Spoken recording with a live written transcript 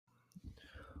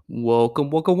Welcome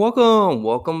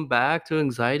back to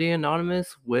Anxiety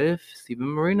Anonymous with Stephen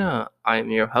Marina. I am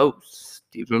your host,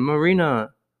 Stephen Marina.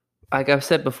 Like I've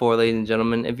said before, ladies and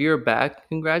gentlemen, if you're back,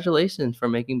 congratulations for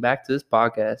making back to this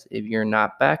podcast. If you're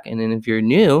not back, and then if you're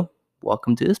new,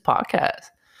 welcome to this podcast.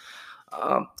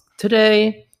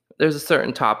 Today, there's a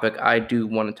certain topic I do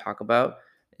want to talk about.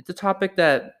 It's a topic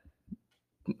that,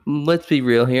 let's be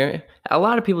real here, a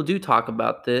lot of people do talk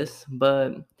about this,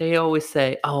 but they always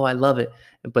say, oh, I love it.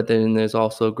 But then there's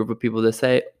also a group of people that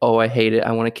say, oh, I hate it.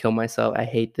 I want to kill myself. I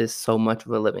hate this so much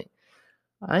of a living.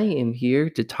 I am here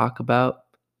to talk about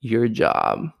your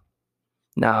job.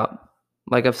 Now,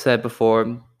 like I've said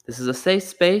before, this is a safe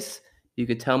space. You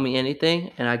can tell me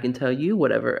anything, and I can tell you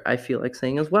whatever I feel like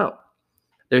saying as well.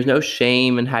 There's no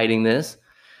shame in hiding this.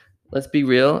 Let's be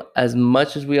real. As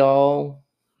much as we all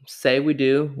say we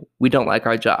do, we don't like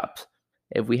our jobs.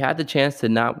 If we had the chance to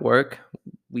not work,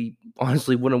 we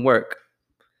honestly wouldn't work.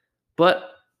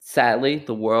 But sadly,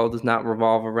 the world does not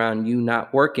revolve around you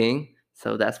not working.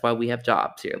 So that's why we have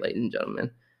jobs here, ladies and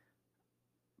gentlemen.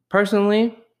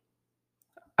 Personally,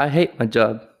 I hate my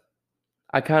job.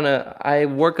 I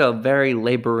work a very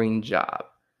laboring job.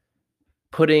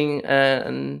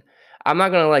 I'm not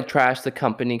gonna trash the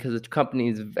company because the company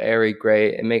is very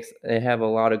great. They have a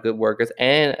lot of good workers,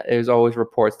 and there's always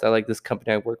reports that this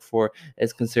company I work for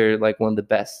is considered one of the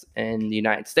best in the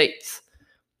United States.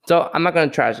 So I'm not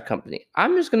gonna trash the company.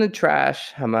 I'm just gonna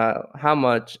trash how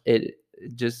much it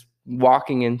just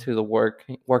walking into the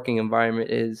working environment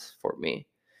is for me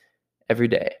every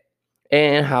day,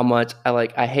 and how much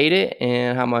I hate it,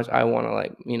 and how much I want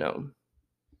to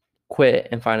quit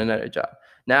and find another job.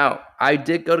 Now, I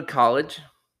did go to college.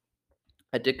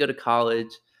 I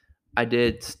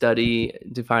did study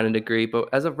to find a degree, but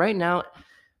as of right now,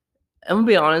 I'm gonna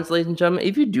be honest, ladies and gentlemen,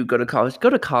 if you do go to college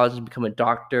and become a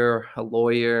doctor, a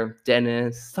lawyer,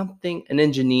 dentist, an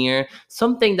engineer,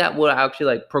 something that will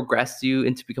actually progress you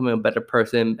into becoming a better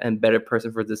person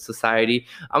for this society.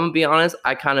 I'm gonna be honest,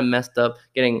 I kind of messed up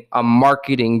getting a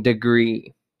marketing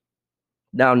degree.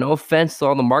 Now, no offense to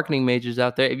all the marketing majors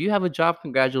out there. If you have a job,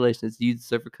 congratulations, you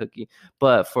deserve a cookie.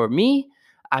 But for me,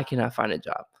 I cannot find a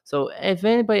job. So if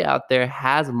anybody out there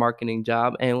has a marketing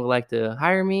job and would like to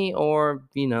hire me or,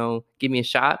 give me a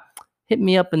shot, hit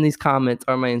me up in these comments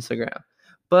or my Instagram.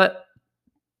 But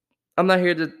I'm not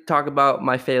here to talk about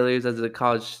my failures as a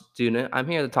college student. I'm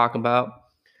here to talk about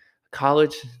a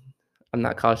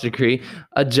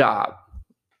job.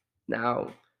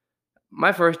 Now,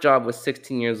 my first job was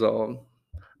 16 years old.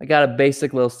 I got a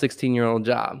basic little 16-year-old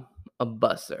job, a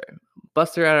busser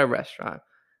at a restaurant.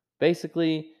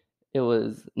 Basically, it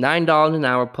was $9 an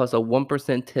hour plus a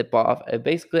 1% tip off. And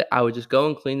basically, I would just go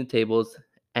and clean the tables,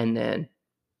 and then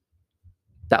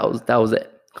that was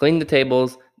it. Clean the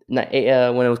tables. When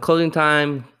it was closing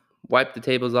time, wipe the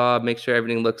tables off, make sure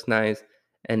everything looks nice,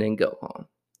 and then go home.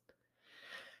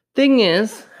 Thing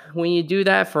is, when you do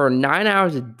that for 9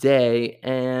 hours a day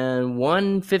and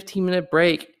one 15-minute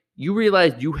break, you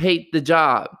realize you hate the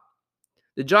job.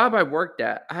 The job I worked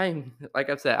at, like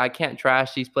I've said, I can't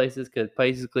trash these places because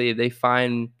basically if they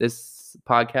find this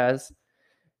podcast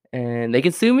and they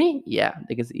can sue me, yeah,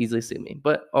 they can easily sue me,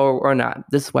 but or not.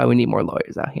 This is why we need more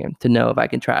lawyers out here to know if I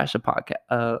can trash a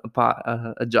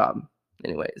podcast, a job.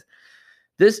 Anyways,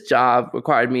 this job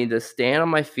required me to stand on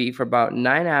my feet for about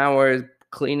 9 hours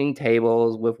cleaning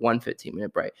tables with one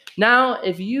 15-minute break. Now,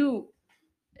 if you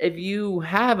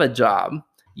have a job,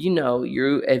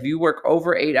 if you work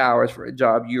over 8 hours for a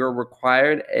job, you're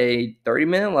required a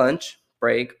 30-minute lunch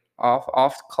break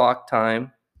off clock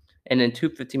time, and then two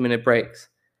 15-minute breaks.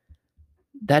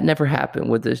 That never happened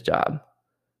with this job.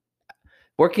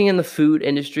 Working in the food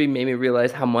industry made me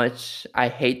realize how much I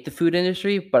hate the food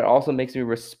industry, but also makes me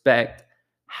respect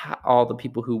all the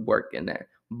people who work in there.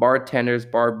 Bartenders,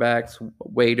 barbacks,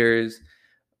 waiters,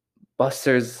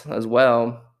 busters as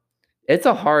well. It's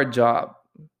a hard job.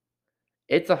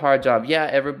 Yeah,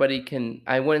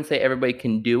 I wouldn't say everybody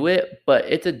can do it, but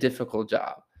it's a difficult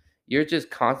job. You're just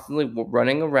constantly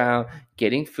running around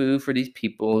getting food for these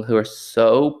people who are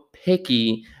so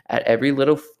picky at every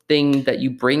little thing that you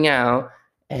bring out,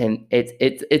 and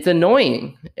it's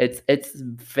annoying. It's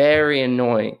very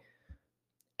annoying.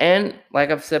 And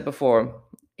like I've said before,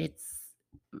 it's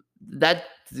that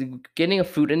getting a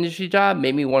food industry job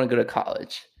made me want to go to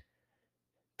college.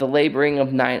 The laboring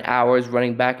of 9 hours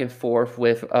running back and forth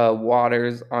with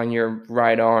waters on your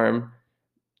right arm,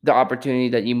 the opportunity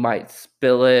that you might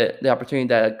spill it, the opportunity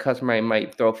that a customer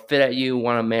might throw a fit at you,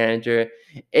 want a manager.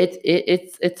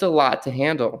 It's a lot to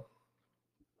handle.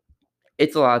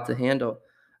 It's a lot to handle.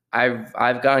 I've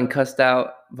gotten cussed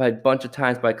out by a bunch of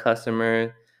times by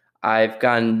customers. I've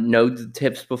gotten no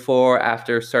tips before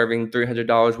after serving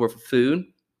 $300 worth of food.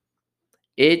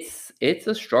 It's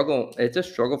a struggle. It's a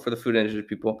struggle for the food industry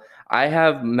people. I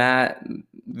have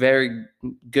very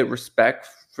good respect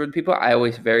for the people. I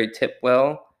always very tip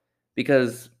well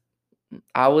because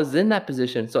I was in that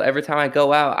position. So every time I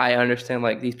go out, I understand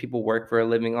like these people work for a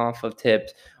living off of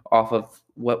tips, off of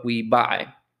what we buy.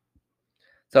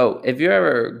 So if you're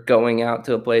ever going out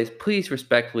to a place, please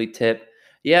respectfully tip.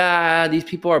 Yeah, these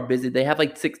people are busy. They have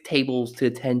like 6 tables to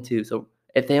attend to. So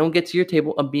if they don't get to your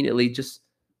table immediately, just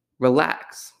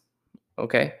relax.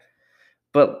 Okay.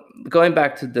 But going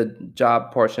back to the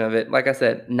job portion of it, like I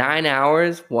said, 9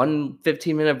 hours, one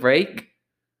 15-minute break.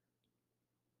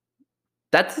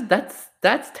 That's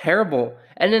terrible.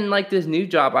 And then like this new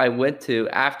job I went to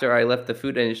after I left the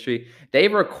food industry, they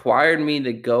required me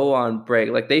to go on break.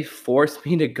 Like they forced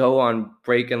me to go on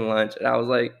break and lunch. And I was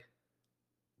like,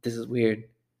 this is weird.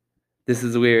 This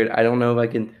is weird. I don't know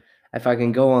if I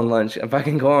can go on lunch, if I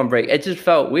can go on break. It just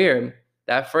felt weird.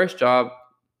 That first job,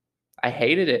 I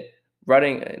hated it.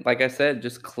 Running, like I said,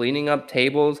 just cleaning up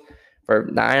tables for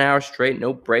 9 hours straight,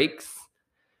 no breaks,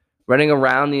 running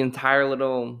around the entire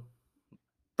little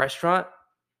restaurant.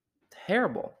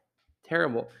 Terrible.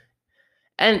 Terrible.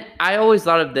 And I always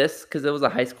thought of this because it was a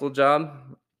high school job.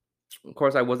 Of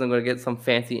course, I wasn't going to get some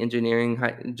fancy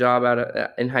engineering job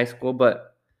in high school,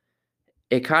 but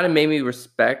it kind of made me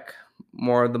respect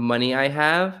more of the money I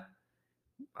have.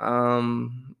 I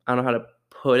don't know how to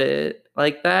put it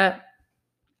like that.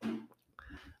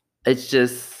 It's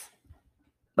just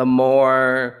the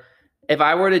more, if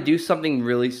I were to do something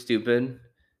really stupid,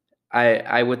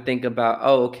 I would think about,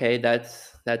 oh, okay,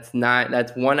 that's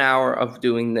 1 hour of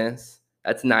doing this.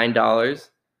 That's $9.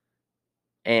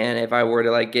 And if I were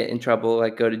to like get in trouble,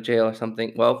 like go to jail or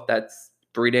something, well, that's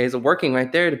 3 days of working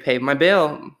right there to pay my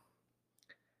bill.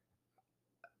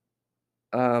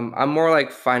 I'm more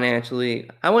like financially,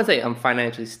 I wouldn't say I'm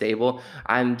financially stable.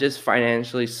 I'm just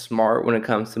financially smart when it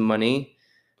comes to money.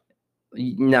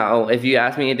 No, if you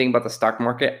ask me anything about the stock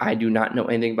market, I do not know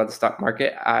anything about the stock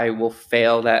market. I will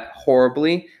fail that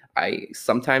horribly. I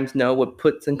sometimes know what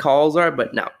puts and calls are,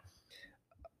 but no.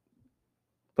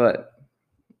 But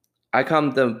I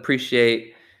come to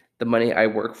appreciate the money I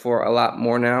work for a lot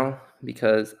more now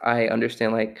because I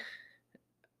understand like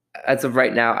as of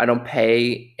right now, I don't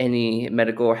pay any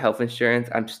medical or health insurance.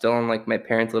 I'm still on like my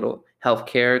parents' little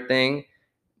healthcare thing.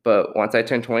 But once I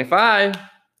turn 25,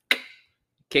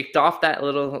 kicked off that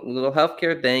little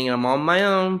healthcare thing, and I'm on my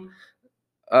own.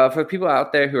 For people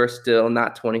out there who are still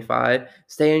not 25,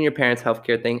 stay on your parents'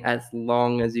 healthcare thing as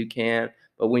long as you can.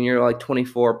 But when you're like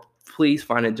 24, please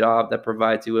find a job that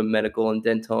provides you with medical and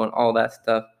dental and all that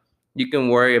stuff. You can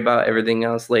worry about everything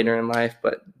else later in life,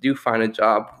 but do find a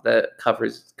job that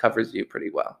covers you pretty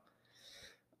well.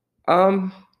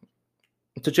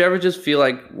 Did you ever just feel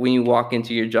like when you walk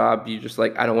into your job, you just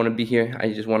like, I don't want to be here.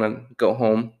 I just want to go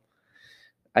home.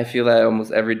 I feel that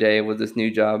almost every day with this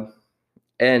new job.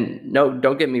 And no,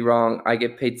 don't get me wrong. I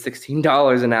get paid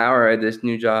 $16 an hour at this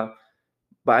new job,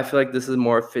 but I feel like this is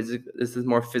more physical. This is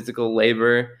more physical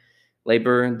labor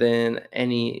than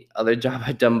any other job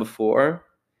I've done before.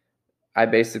 I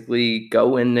basically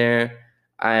go in there.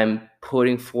 I'm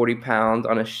putting 40 pounds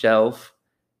on a shelf,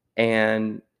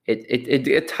 and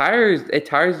it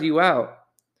tires you out.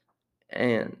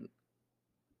 And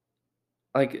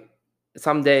like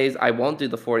some days I won't do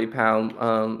the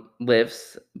 40-pound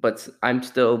lifts, but I'm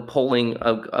still pulling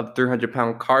a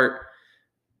 300-pound cart,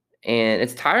 and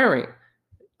it's tiring.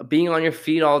 Being on your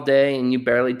feet all day and you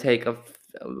barely take a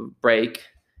break,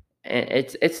 and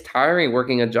it's tiring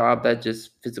working a job that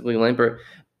just physically labor.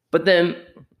 But then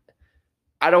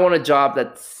I don't want a job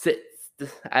that sits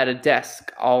at a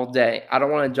desk all day. I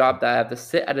don't want a job that I have to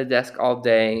sit at a desk all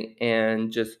day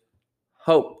and just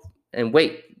hope and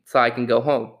wait so I can go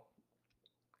home.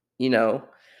 You know,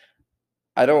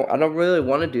 I don't really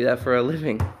want to do that for a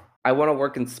living. I want to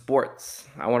work in sports.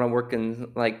 I want to work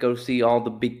in like go see all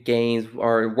the big games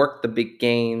or work the big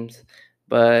games.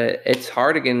 But it's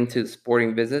hard to get into the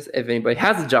sporting business. If anybody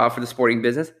has a job for the sporting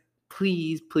business,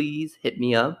 please hit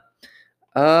me up.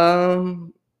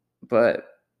 But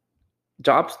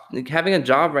jobs, like having a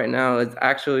job right now is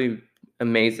actually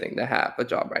amazing to have a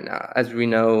job right now. As we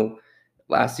know,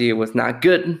 last year was not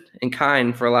good and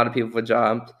kind for a lot of people with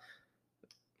jobs,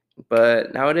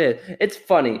 but now it is. It's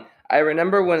funny. I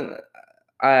remember when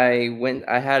I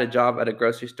had a job at a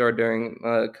grocery store during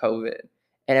COVID,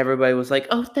 and everybody was like,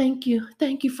 "Oh, thank you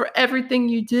for everything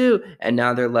you do." And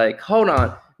now they're like, "Hold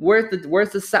on, where's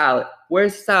the salad?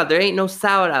 Where's the salad? There ain't no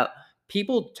salad out."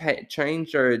 People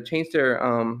change their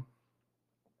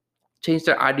change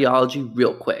their ideology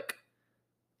real quick.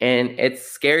 And it's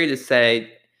scary to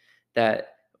say that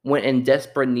when in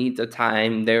desperate need of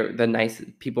time, they're the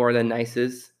nicest people are the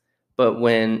nicest. But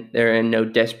when they're in no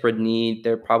desperate need,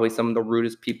 they're probably some of the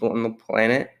rudest people on the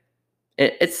planet.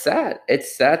 It's sad.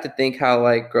 It's sad to think how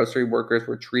like grocery workers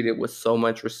were treated with so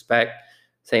much respect.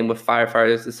 Same with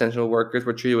firefighters, essential workers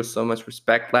were treated with so much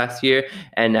respect last year,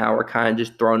 and now we're kind of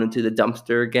just thrown into the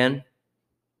dumpster again.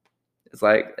 It's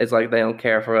like they don't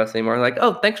care for us anymore. Like,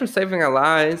 oh, thanks for saving our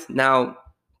lives. Now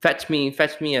fetch me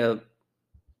a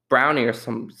brownie or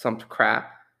some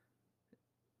crap.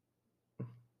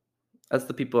 That's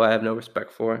the people I have no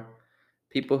respect for.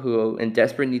 People who in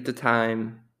desperate need of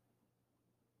time,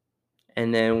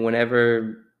 and then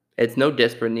whenever it's no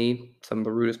desperate need, some of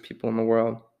the rudest people in the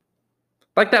world.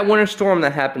 Like that winter storm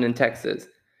that happened in Texas.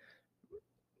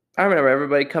 I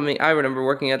remember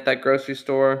working at that grocery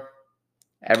store.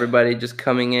 Everybody just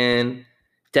coming in,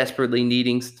 desperately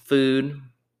needing food.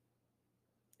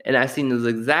 And I've seen those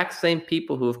exact same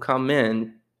people who have come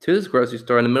in to this grocery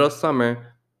store in the middle of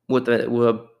summer with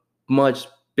a much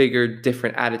bigger,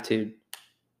 different attitude.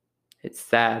 It's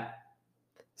sad.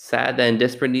 Sad that in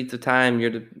desperate needs of time, you're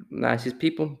the nicest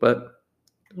people, but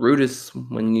rudest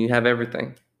when you have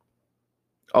everything.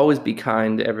 Always be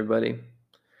kind to everybody.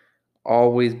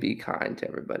 Always be kind to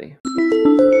everybody.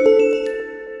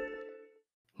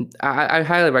 I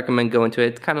highly recommend going to it.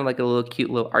 It's kind of like a little cute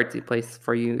little artsy place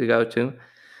for you to go to.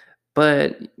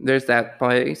 But there's that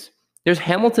place. There's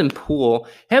Hamilton Pool.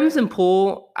 Hamilton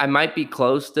Pool, I might be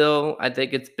closed still. I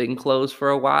think it's been closed for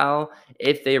a while.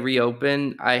 If they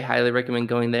reopen, I highly recommend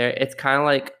going there. It's kind of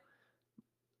like,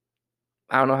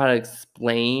 I don't know how to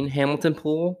explain Hamilton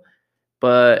Pool,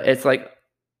 but it's like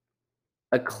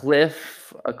a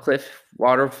cliff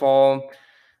waterfall.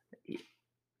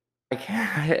 I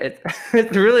can't.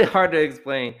 It's really hard to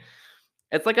explain.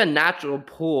 It's like a natural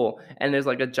pool, and there's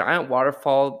like a giant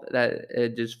waterfall that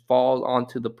it just falls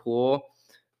onto the pool.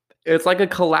 It's like a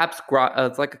collapsed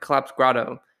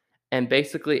grotto, and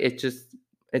basically it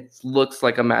looks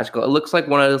like a magical. It looks like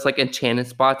one of those like enchanted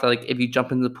spots that, like, if you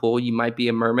jump into the pool, you might be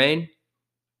a mermaid.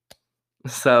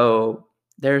 So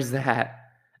there's that.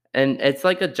 And it's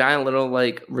like a giant little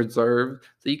like reserve,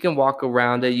 so you can walk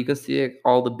around it. You can see like,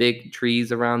 all the big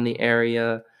trees around the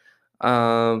area.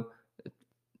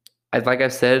 Like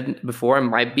I've said before, it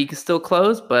might be still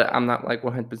closed, but I'm not like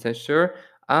 100% sure.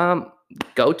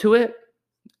 Go to it.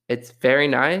 It's very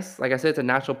nice. Like I said, it's a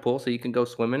natural pool, so you can go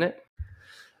swim in it.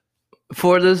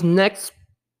 For this next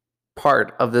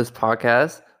part of this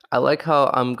podcast, I like how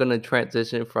I'm going to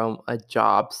transition from a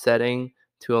job setting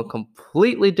to a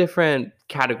completely different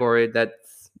category that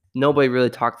nobody really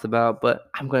talks about, but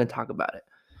I'm going to talk about it.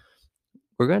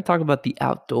 We're going to talk about the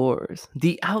outdoors.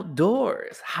 The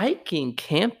outdoors, hiking,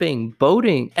 camping,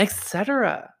 boating,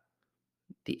 etc.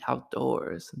 The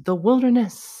outdoors, the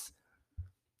wilderness.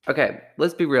 Okay,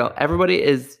 let's be real. Everybody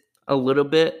is a little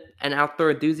bit an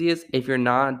outdoor enthusiast. If you're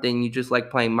not, then you just like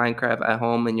playing Minecraft at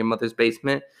home in your mother's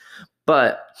basement.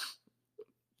 But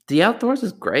the outdoors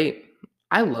is great.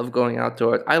 I love going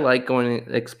outdoors. I like going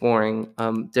and exploring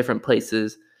different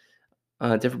places,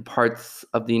 different parts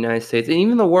of the United States and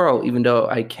even the world, even though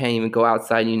I can't even go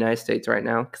outside the United States right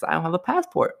now because I don't have a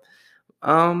passport.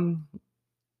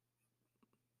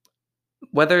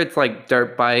 Whether it's like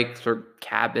dirt bikes or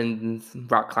cabins,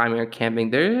 rock climbing or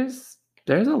camping, there's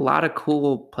a lot of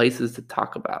cool places to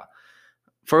talk about.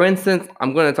 For instance,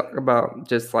 I'm going to talk about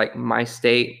just like my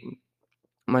state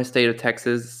of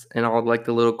Texas and all like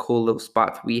the little cool little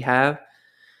spots we have.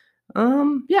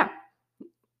 Yeah.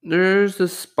 There's a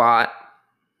spot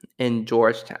in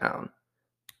Georgetown.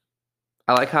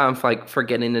 I like how I'm like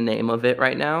forgetting the name of it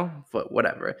right now, but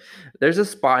whatever. There's a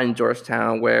spot in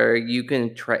Georgetown where you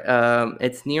can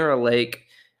it's near a lake.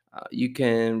 You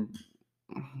can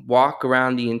walk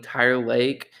around the entire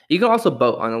lake. You can also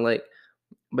boat on the lake,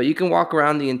 but you can walk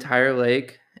around the entire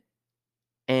lake,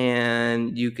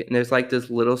 and there's like this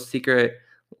little secret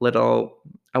little,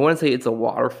 I wouldn't say it's a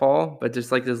waterfall, but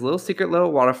just like this little secret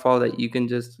little waterfall that you can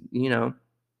just,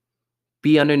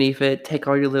 be underneath it, take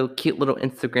all your little cute little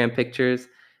Instagram pictures.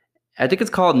 I think it's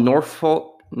called North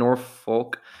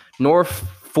Fork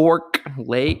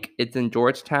Lake. It's in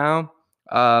Georgetown.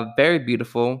 Very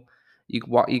beautiful. You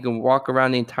can walk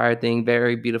around the entire thing.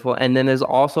 Very beautiful. And then there's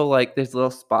also like this little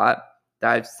spot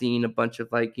that I've seen a bunch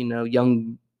of like,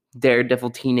 young daredevil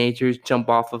teenagers jump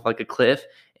off of like a cliff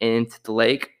into the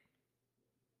lake.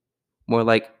 More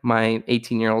like my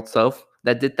 18-year-old self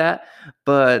that did that.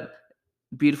 But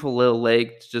beautiful little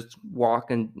lake to just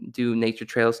walk and do nature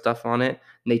trail stuff on it.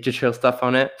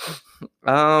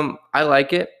 I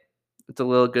like it. It's a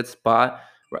little good spot.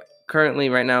 currently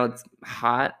right now it's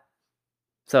hot,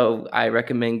 so I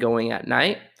recommend going at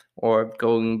night or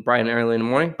going bright and early in the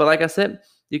morning. But like I said,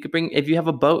 you could bring if you have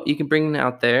a boat, you can bring it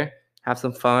out there, have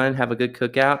some fun, have a good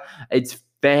cookout. It's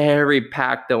very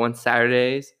packed though on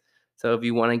Saturdays. So if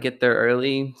you want to get there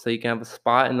early so you can have a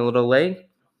spot in the little lake,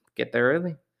 get there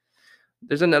early.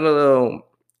 There's another little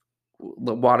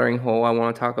watering hole I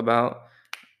want to talk about.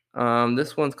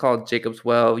 This one's called Jacob's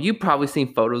Well. You've probably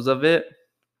seen photos of it,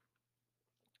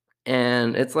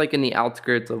 and it's like in the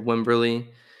outskirts of Wimberley.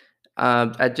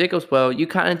 At Jacob's Well, you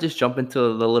kind of just jump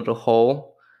into the little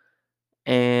hole,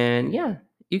 and yeah,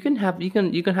 you can have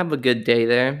a good day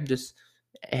there, just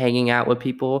hanging out with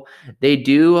people. They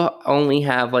do only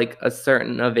have like a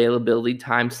certain availability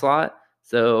time slot,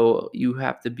 so you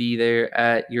have to be there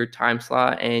at your time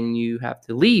slot, and you have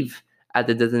to leave at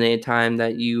the designated time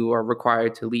that you are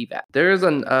required to leave at.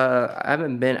 I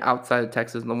haven't been outside of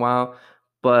Texas in a while,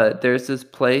 but there's this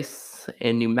place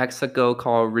in New Mexico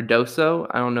called Ruidoso.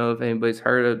 I don't know if anybody's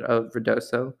heard of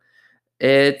Ruidoso.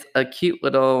 It's a cute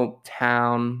little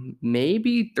town,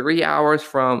 maybe 3 hours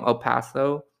from El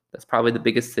Paso. That's probably the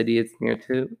biggest city it's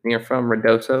near from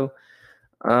Ruidoso.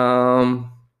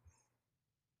 Um,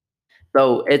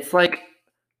 so it's like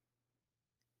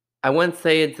I wouldn't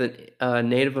say it's a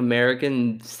Native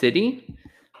American city,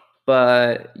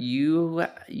 but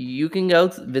you can go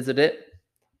visit it.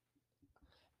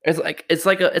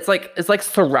 It's like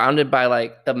surrounded by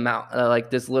like the like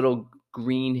this little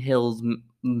green hills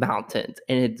mountains,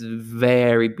 and it's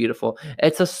very beautiful.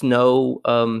 It's a snow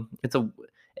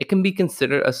it can be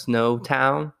considered a snow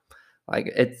town.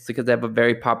 Like it's because they have a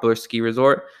very popular ski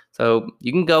resort. So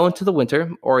you can go into the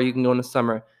winter or you can go in the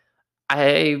summer.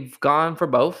 I've gone for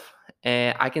both,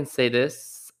 and I can say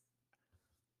this: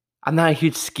 I'm not a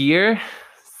huge skier,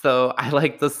 so I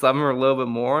like the summer a little bit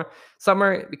more.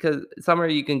 Summer because summer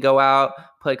you can go out,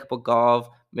 play a couple golf,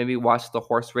 maybe watch the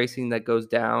horse racing that goes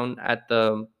down at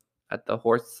the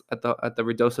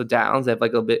Redoso Downs. They have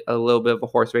like a little bit of a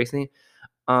horse racing.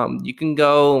 You can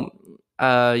go.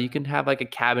 You can have like a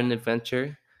cabin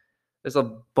adventure. There's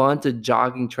a bunch of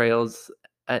jogging trails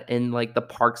in like the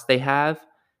parks they have.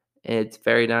 It's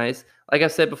very nice. Like I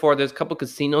said before, there's a couple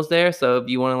casinos there, so if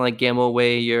you want to like gamble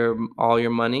away your all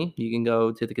your money, you can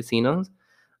go to the casinos.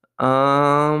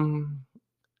 Um,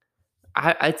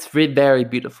 it's very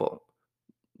beautiful,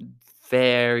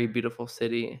 very beautiful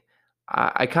city.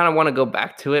 I kind of want to go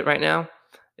back to it right now.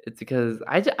 It's because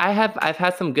I've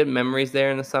had some good memories there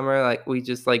in the summer. Like we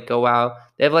just like go out.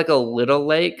 They have like a little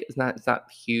lake. It's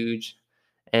not huge,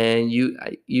 and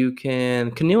you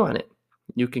can canoe on it.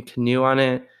 You can canoe on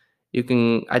it.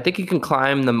 I think you can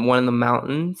climb one of the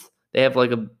mountains. They have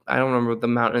like I don't remember what the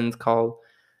mountain's called.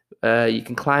 You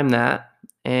can climb that,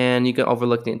 and you can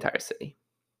overlook the entire city.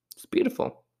 It's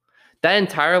beautiful. That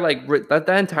entire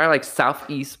like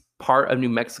southeast part of New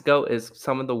Mexico is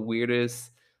some of the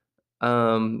weirdest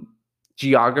um,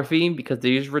 geography because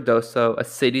there's Ruidoso, a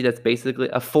city that's basically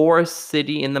a forest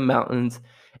city in the mountains,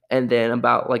 and then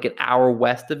about like an hour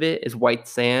west of it is White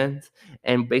Sands,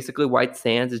 and basically White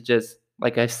Sands is just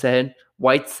like I said,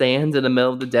 white sands in the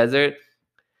middle of the desert.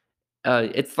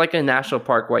 It's like a national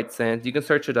park, White Sands. You can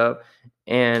search it up,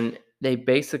 and they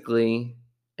basically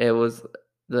it was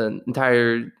the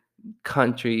entire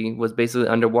country was basically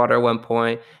underwater at one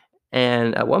point,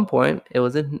 and at one point it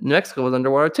was in New Mexico was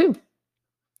underwater too.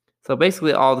 So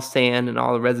basically, all the sand and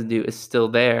all the residue is still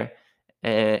there,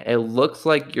 and it looks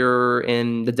like you're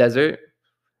in the desert,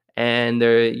 and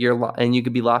and you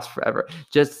could be lost forever.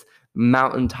 Just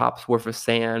mountaintops worth of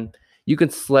sand. You can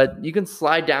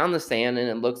slide down the sand,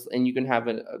 and and you can have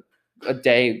a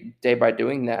day by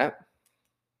doing that.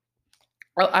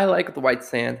 I like the white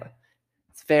sand.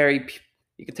 It's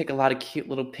you can take a lot of cute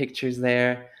little pictures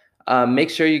there. Make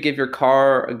sure you give your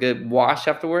car a good wash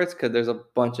afterwards because there's a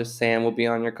bunch of sand will be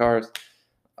on your cars.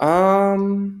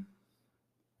 Um,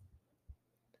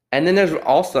 and then there's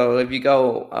also if you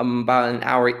go about an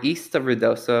hour east of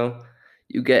Ruidoso,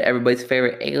 you get everybody's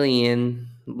favorite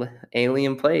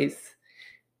alien place.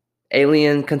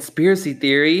 Alien conspiracy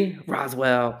theory,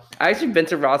 Roswell. I actually been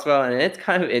to Roswell, and it's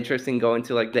kind of interesting going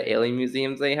to like the alien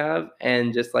museums they have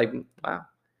and just like wow,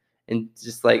 and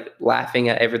just like laughing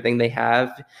at everything they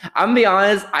have. I'm gonna be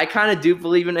honest, I kind of do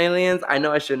believe in aliens. I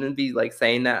know I shouldn't be like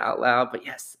saying that out loud, but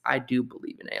yes, I do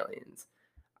believe in aliens.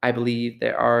 I believe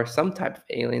there are some type of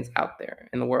aliens out there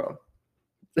in the world.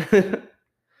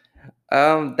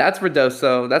 That's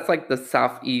Ruidoso. That's like the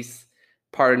southeast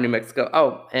part of New Mexico.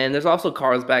 Oh, and there's also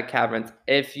Carlsbad Caverns.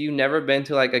 If you've never been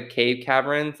to like a cave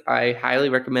caverns, I highly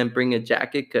recommend bringing a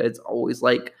jacket because it's always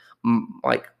like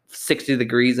 60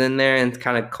 degrees in there and it's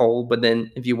kind of cold, but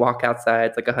then if you walk outside,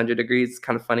 it's like 100 degrees. It's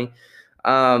kind of funny.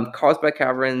 Carlsbad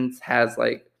Caverns has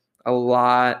like a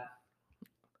lot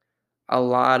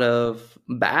of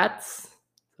bats.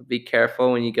 So be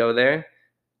careful when you go there.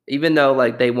 Even though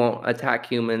like they won't attack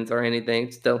humans or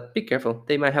anything, still be careful.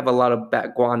 They might have a lot of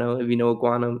bat guano, if you know what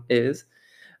guano is.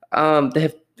 They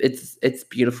have it's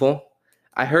beautiful.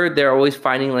 I heard they're always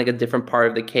finding like a different part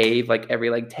of the cave like every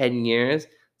like 10 years.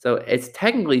 So it's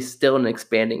technically still an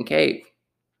expanding cave.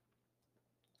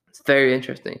 It's very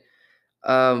interesting.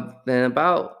 Then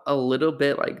about a little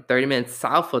bit like 30 minutes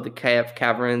south of the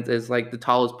caverns is like the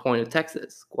tallest point of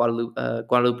Texas,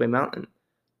 Guadalupe Mountain.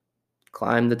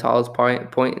 Climb the tallest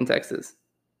point in Texas.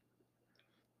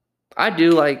 I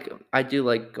do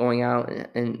like going out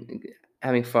and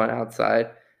having fun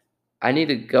outside. I need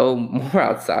to go more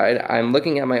outside. I'm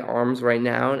looking at my arms right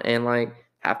now, and like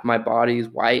half my body is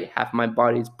white, half my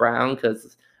body's brown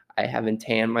because I haven't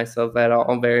tanned myself at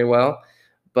all very well.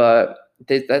 But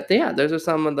those are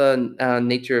some of the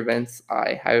nature events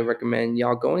I highly recommend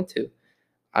y'all going to.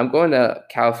 I'm going to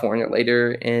California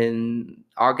later in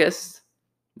August.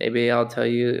 Maybe I'll tell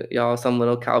y'all some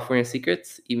little California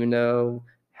secrets, even though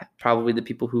probably the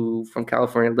people who from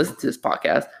California listen to this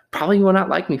podcast probably will not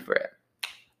like me for it.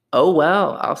 Oh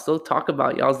well, I'll still talk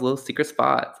about y'all's little secret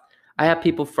spots. I have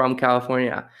people from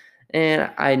California,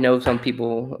 and I know some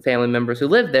people, family members who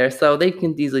live there, so they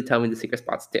can easily tell me the secret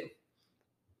spots too.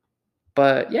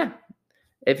 But yeah,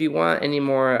 if you want any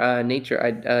more nature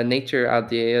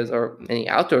ideas or any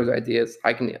outdoors ideas,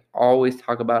 I can always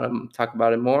talk about them. Talk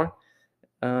about it more.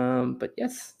 But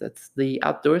yes, that's the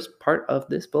outdoors part of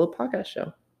this Bullet Podcast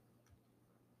show.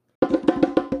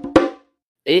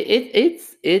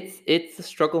 It's a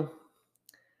struggle.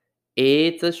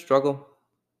 It's a struggle.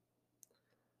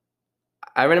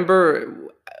 I remember.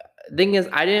 Thing is,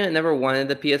 I never wanted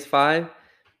the PS5,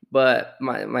 but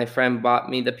my friend bought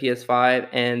me the PS5,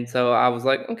 and so I was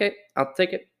like, okay, I'll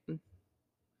take it.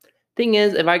 Thing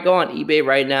is, if I go on eBay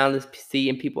right now and see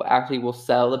and people actually will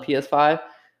sell the PS5,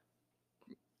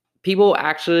 people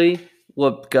actually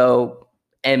will go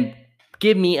and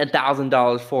give me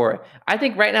 $1,000 for it. I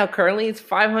think right now, currently, it's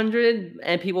 $500,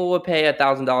 and people will pay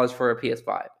 $1,000 for a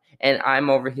PS5, and I'm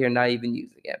over here not even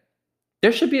using it.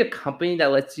 There should be a company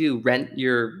that lets you rent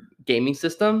your gaming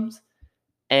systems,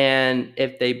 and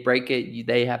if they break it,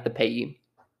 they have to pay you.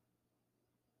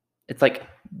 It's like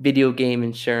video game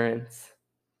insurance.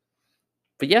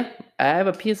 But yeah, I have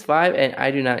a PS5 and I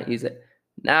do not use it.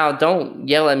 Now, don't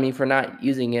yell at me for not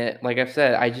using it. Like I've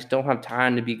said, I just don't have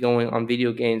time to be going on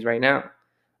video games right now.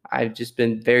 I've just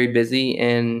been very busy,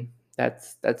 and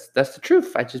that's the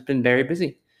truth. I've just been very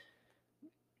busy.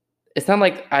 It's not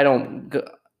like I don't go.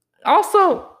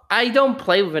 Also, I don't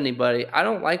play with anybody. I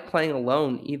don't like playing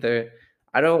alone either.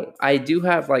 I do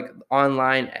have like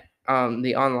online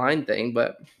the online thing,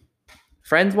 but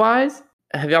friends wise,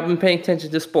 have y'all been paying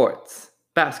attention to sports?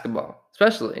 Basketball,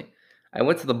 especially. I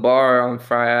went to the bar on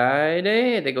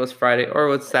Friday. I think it was Friday or it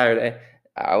was Saturday.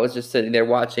 I was just sitting there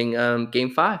watching Game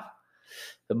 5.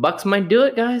 The Bucks might do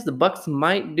it, guys. The Bucks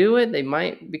might do it. They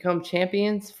might become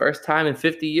champions. First time in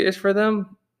 50 years for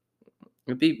them.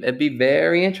 It'd be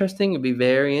very interesting. It'd be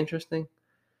very interesting.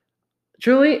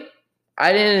 Truly,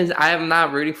 I am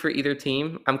not rooting for either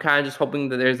team. I'm kind of just hoping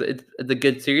that it's a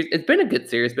good series. It's been a good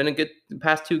series. It's been a good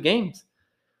past 2 games.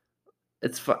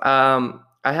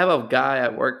 I have a guy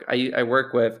at work I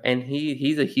work with, and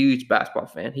he's a huge basketball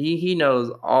fan. He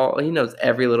knows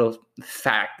every little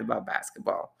fact about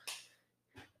basketball.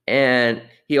 And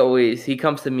he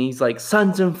comes to me, he's like,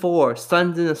 Suns in 4,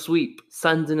 Suns in a sweep,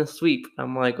 Suns in a sweep.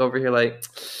 I'm like over here like,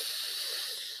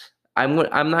 I'm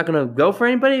not gonna go for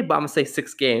anybody, but I'm gonna say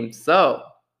 6 games. So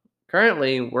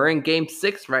currently we're in game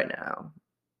 6 right now.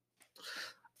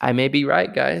 I may be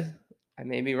right, guys. I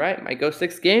may be right. Might go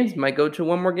 6 games, might go to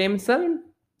 1 more game in 7.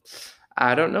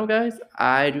 I don't know, guys.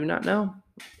 I do not know.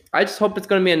 I just hope it's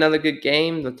gonna be another good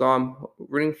game. That's all I'm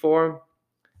rooting for.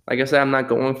 Like I said, I'm not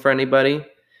going for anybody.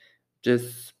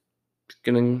 Just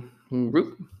gonna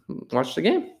watch the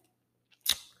game.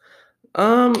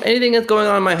 Anything that's going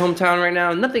on in my hometown right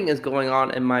now? Nothing is going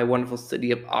on in my wonderful city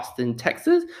of Austin,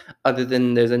 Texas, other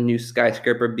than there's a new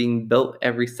skyscraper being built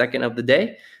every second of the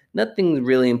day. Nothing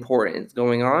really important is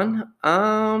going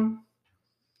on.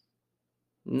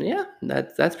 Yeah,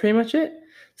 that's pretty much it.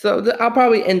 So I'll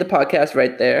probably end the podcast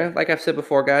right there. Like I've said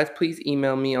before, guys, please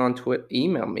email me on Twitter.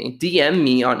 DM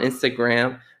me on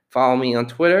Instagram. Follow me on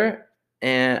Twitter.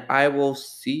 And I will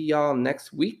see y'all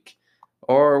next week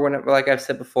or whenever, like I've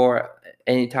said before,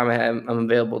 anytime I'm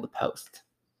available to post.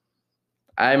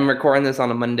 I'm recording this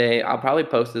on a Monday. I'll probably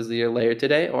post this either later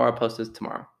today or I'll post this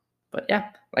tomorrow. But yeah,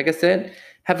 like I said,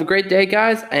 have a great day,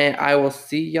 guys, and I will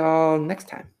see y'all next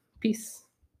time. Peace.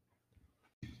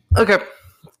 Okay,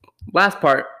 last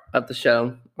part of the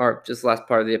show, or just last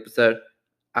part of the episode,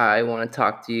 I want to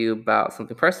talk to you about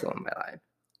something personal in my life,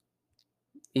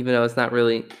 even though it's not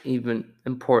really even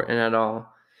important at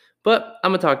all. But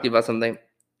I'm gonna talk to you about something.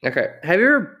 Okay, have you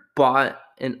ever bought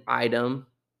an item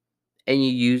and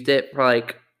you used it for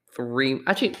like 3?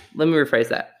 Actually, let me rephrase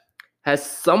that. Has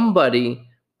somebody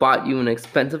bought you an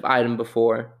expensive item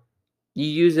before? You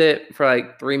use it for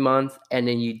like 3 months and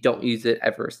then you don't use it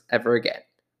ever again.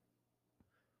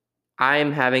 I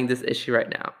am having this issue right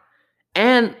now.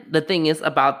 And the thing is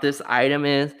about this item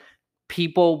is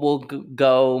people will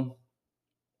go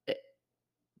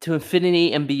to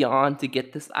infinity and beyond to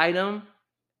get this item,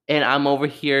 and I'm over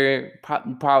here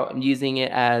using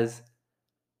it as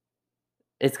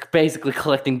it's basically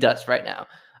collecting dust right now.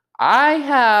 I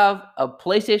have a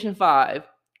PlayStation 5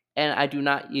 and I do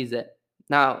not use it.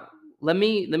 Now, let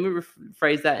me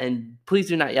rephrase that, and please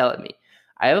do not yell at me.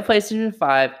 I have a PlayStation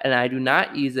 5 and I do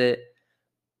not use it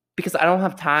because I don't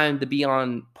have time to be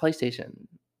on PlayStation.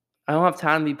 I don't have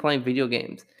time to be playing video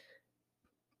games.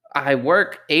 I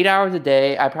work 8 hours a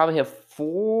day. I probably have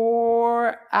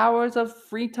 4 hours of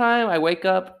free time. I wake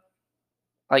up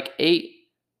like 8,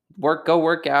 go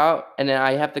work out, and then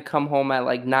I have to come home at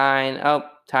like 9. Oh,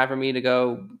 time for me to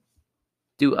go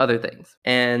do other things.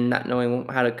 And not knowing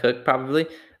how to cook probably.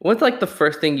 What's like the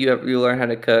first thing you learn how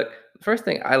to cook? The first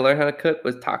thing I learned how to cook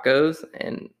was tacos,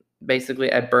 and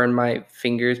basically I burned my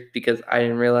fingers because I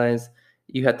didn't realize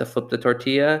you had to flip the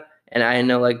tortilla, and I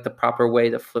know like the proper way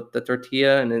to flip the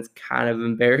tortilla, and it's kind of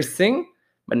embarrassing.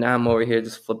 But now I'm over here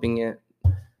just flipping it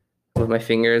with my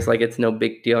fingers like it's no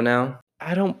big deal now.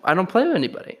 I don't play with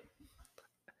anybody.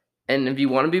 And if you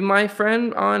want to be my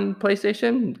friend on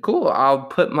PlayStation, cool. I'll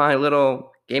put my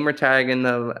little gamer tag in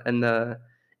the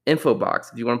info box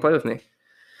if you want to play with me.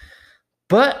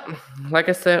 But like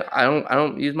I said, I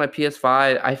don't use my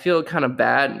PS5. I feel kind of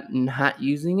bad not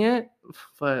using it,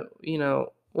 but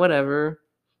whatever.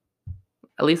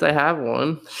 At least I have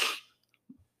one.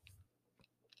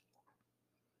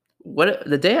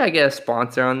 The day I get a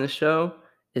sponsor on this show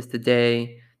is the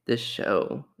day this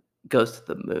show goes to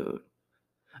the moon.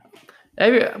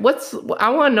 I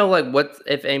want to know, like,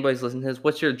 if anybody's listening to this,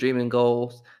 what's your dream and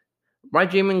goals? My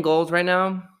dream and goals right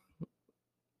now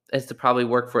is to probably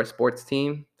work for a sports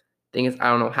team. Thing is, I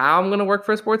don't know how I'm gonna work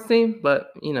for a sports team,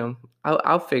 but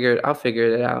I'll figure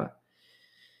it out.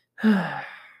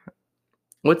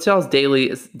 What's y'all's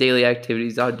daily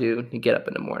activities I'll do to get up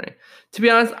in the morning? To be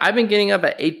honest, I've been getting up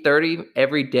at 8:30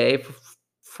 every day for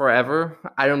forever.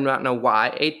 I do not know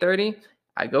why 8:30.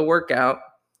 I go work out,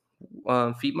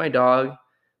 feed my dog,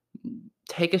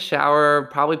 take a shower,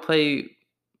 probably play.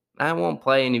 I won't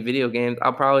play any video games.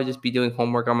 I'll probably just be doing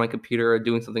homework on my computer or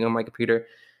doing something on my computer.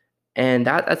 And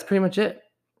that's pretty much it.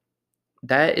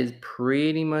 That is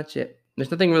pretty much it.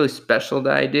 There's nothing really special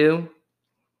that I do.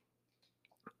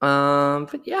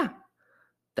 But yeah,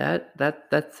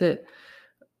 that's it.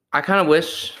 I kind of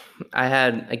wish I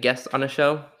had a guest on a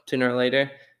show sooner or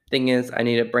later. Thing is, I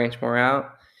need to branch more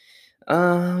out.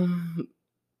 Have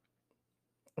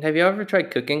you ever tried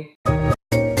cooking?